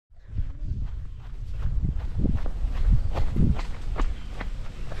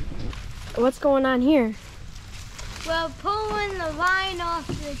What's going on here? We're pulling the vine off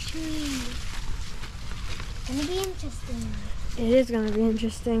the tree. It's gonna be interesting. It is gonna be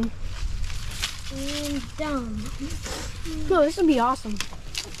interesting. And dumb. No, this will be awesome.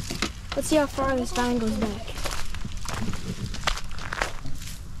 Let's see how far this vine goes back.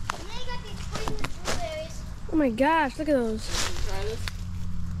 And then you got these poisonous blueberries. Oh my gosh, look at those. Try this.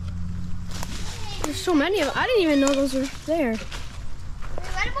 There's so many of them. I didn't even know those were there.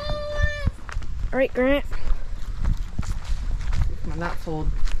 All right, Grant. Come on, not fold.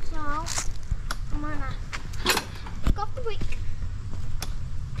 So, I'm gonna take off the brake.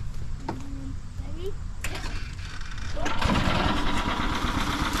 Ready?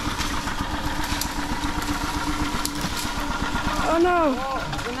 Oh no. Oh,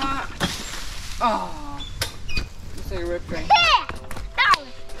 we're not. Oh. Looks like a rip train. Yeah! That was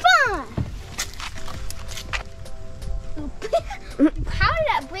fun! How did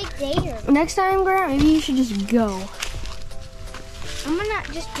that break there? Next time, Grant, maybe you should just go. I'm gonna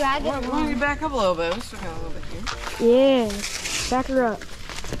just drag it Why don't you back up a little bit? We still got a little bit here. Yeah, back her up.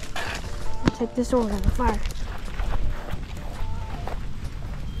 I'll take this over on the fire.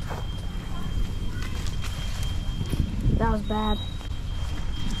 That was bad.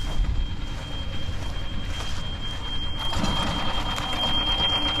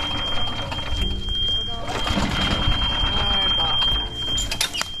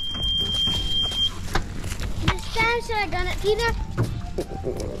 This time, should I gun it, Peter?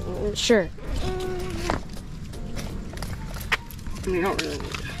 Sure. You don't really need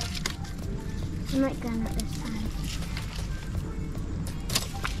it. I might gun it this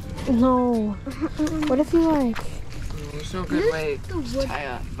time. No. What if you like? There's no good way to tie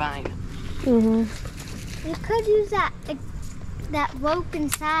a vine. Mm-hmm. We could use that rope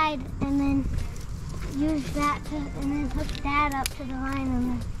inside and then use that to, and then hook that up to the line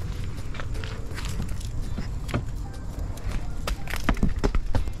and then.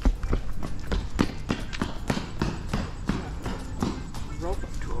 Rope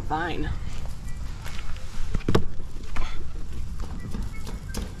up to a vine.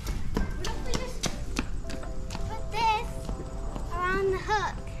 What if we just put this around the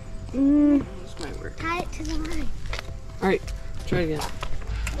hook? This might work. Tie it to the line. All right, try it again.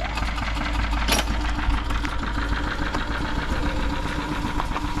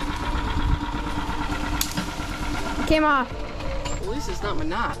 It came off. At least it's not my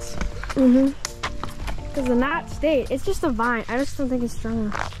knots. Mm-hmm. Because the knot stayed. It's just a vine. I just don't think it's strong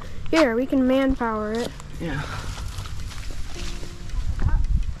enough. Here, we can manpower it. Yeah.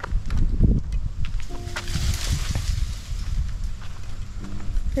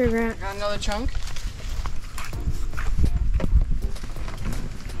 Here, Grant. Got another chunk?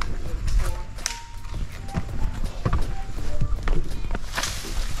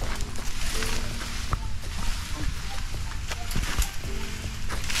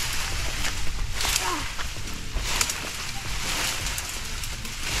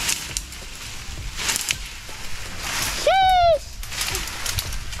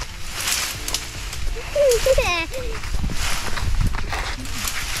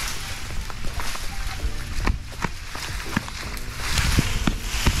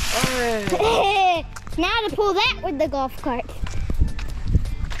 Alright. Now to pull that with the golf cart.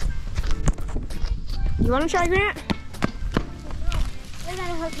 You want to try, Grant? We're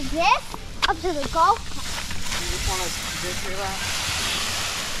gonna hook this up to the golf cart. You just want to do it lap?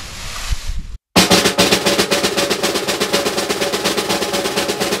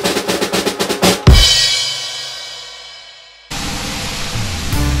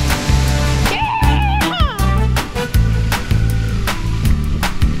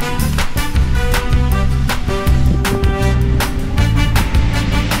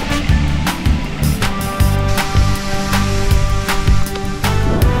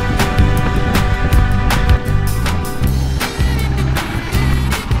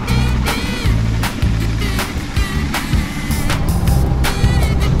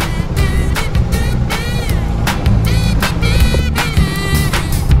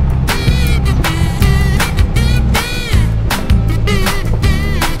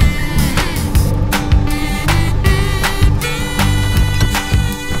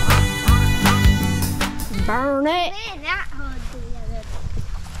 Burn it. Man, that hard together.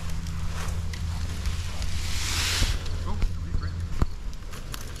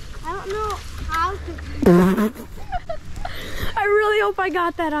 I don't know how to. I really hope I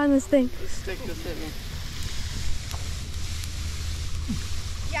got that on this thing. This stick just hit me.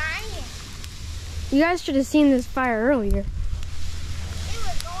 Giant. You guys should have seen this fire earlier. It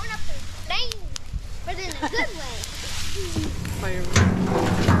was going up in flames, but in a good way. Fire.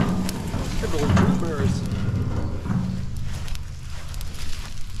 Look at those blueberries.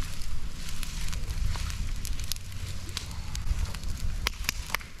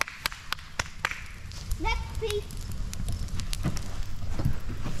 Next piece.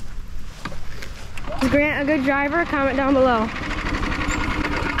 Is Grant a good driver? Comment down below.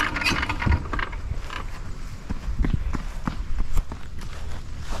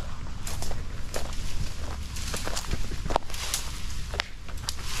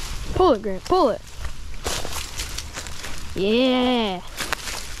 Pull it, Grant, pull it. Yeah.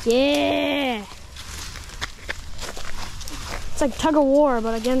 Yeah. It's like tug of war,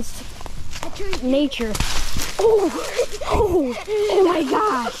 but against nature. Oh my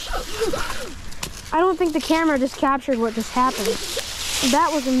gosh. I don't think the camera just captured what just happened.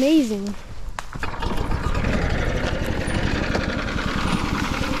 That was amazing.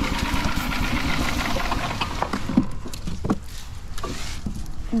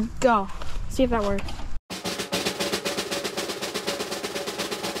 Go. See if that works.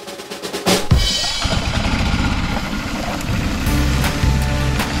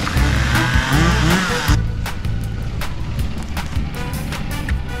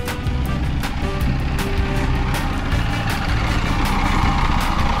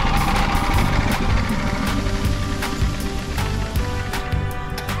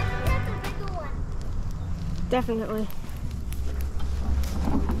 Definitely.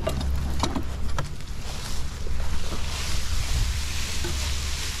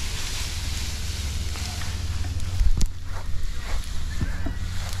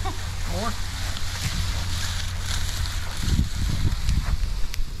 More?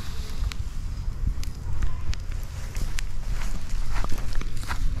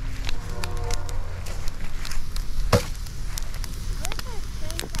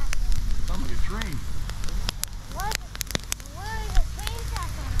 Sounds like a train. Where is the train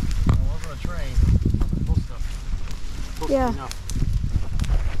track on? Well, it wasn't a train. Full stuff. Supposed Yeah. to be enough.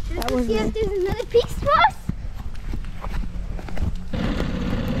 That was See if there's another piece for us?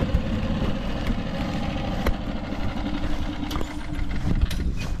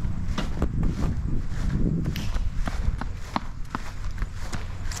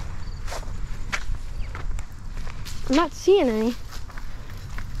 I'm not seeing any.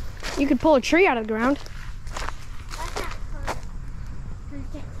 You could pull a tree out of the ground. That's not for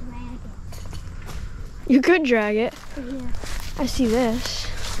get dragged. You could drag it. Yeah. I see this.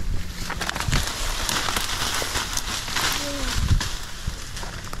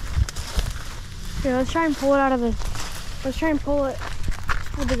 Here, let's try and pull it out of the. Let's try and pull it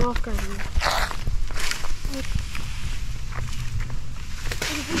with the golf cart.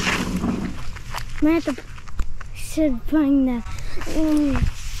 Might have to should find the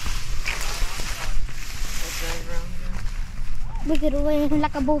look at the way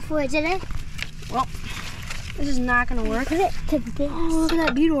like a bull for it today. Well, this is not gonna work. Look at it to this. Oh, look at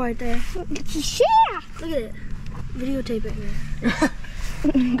that beetle right there. Yeah. Look at it. Videotape it here.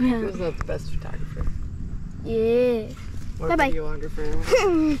 Who's not the best photographer? Yeah. Or Bye-bye. videographer?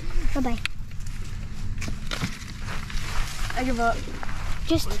 Bye bye. I give up.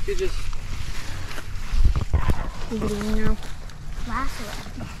 Just What if you just now. lasso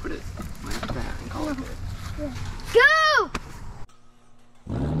it. put it like that and call it good? Go!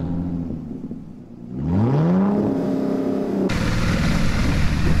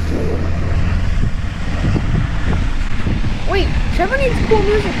 Wait, Trevor needs cool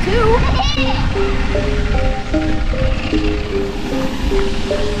music too.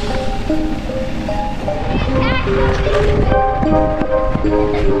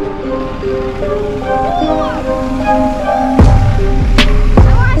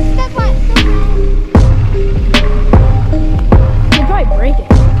 You'd probably break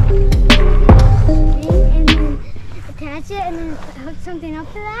it. And then attach it and then hook something up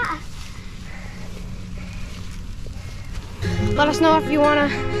to that. Let us know if you want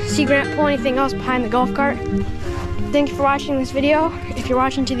to see Grant pull anything else behind the golf cart. Thank you for watching this video. If you're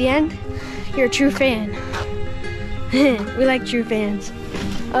watching to the end, you're a true fan. We like true fans.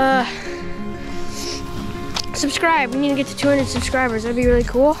 Subscribe. We need to get to 200 subscribers. That'd be really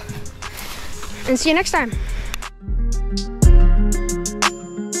cool. And see you next time.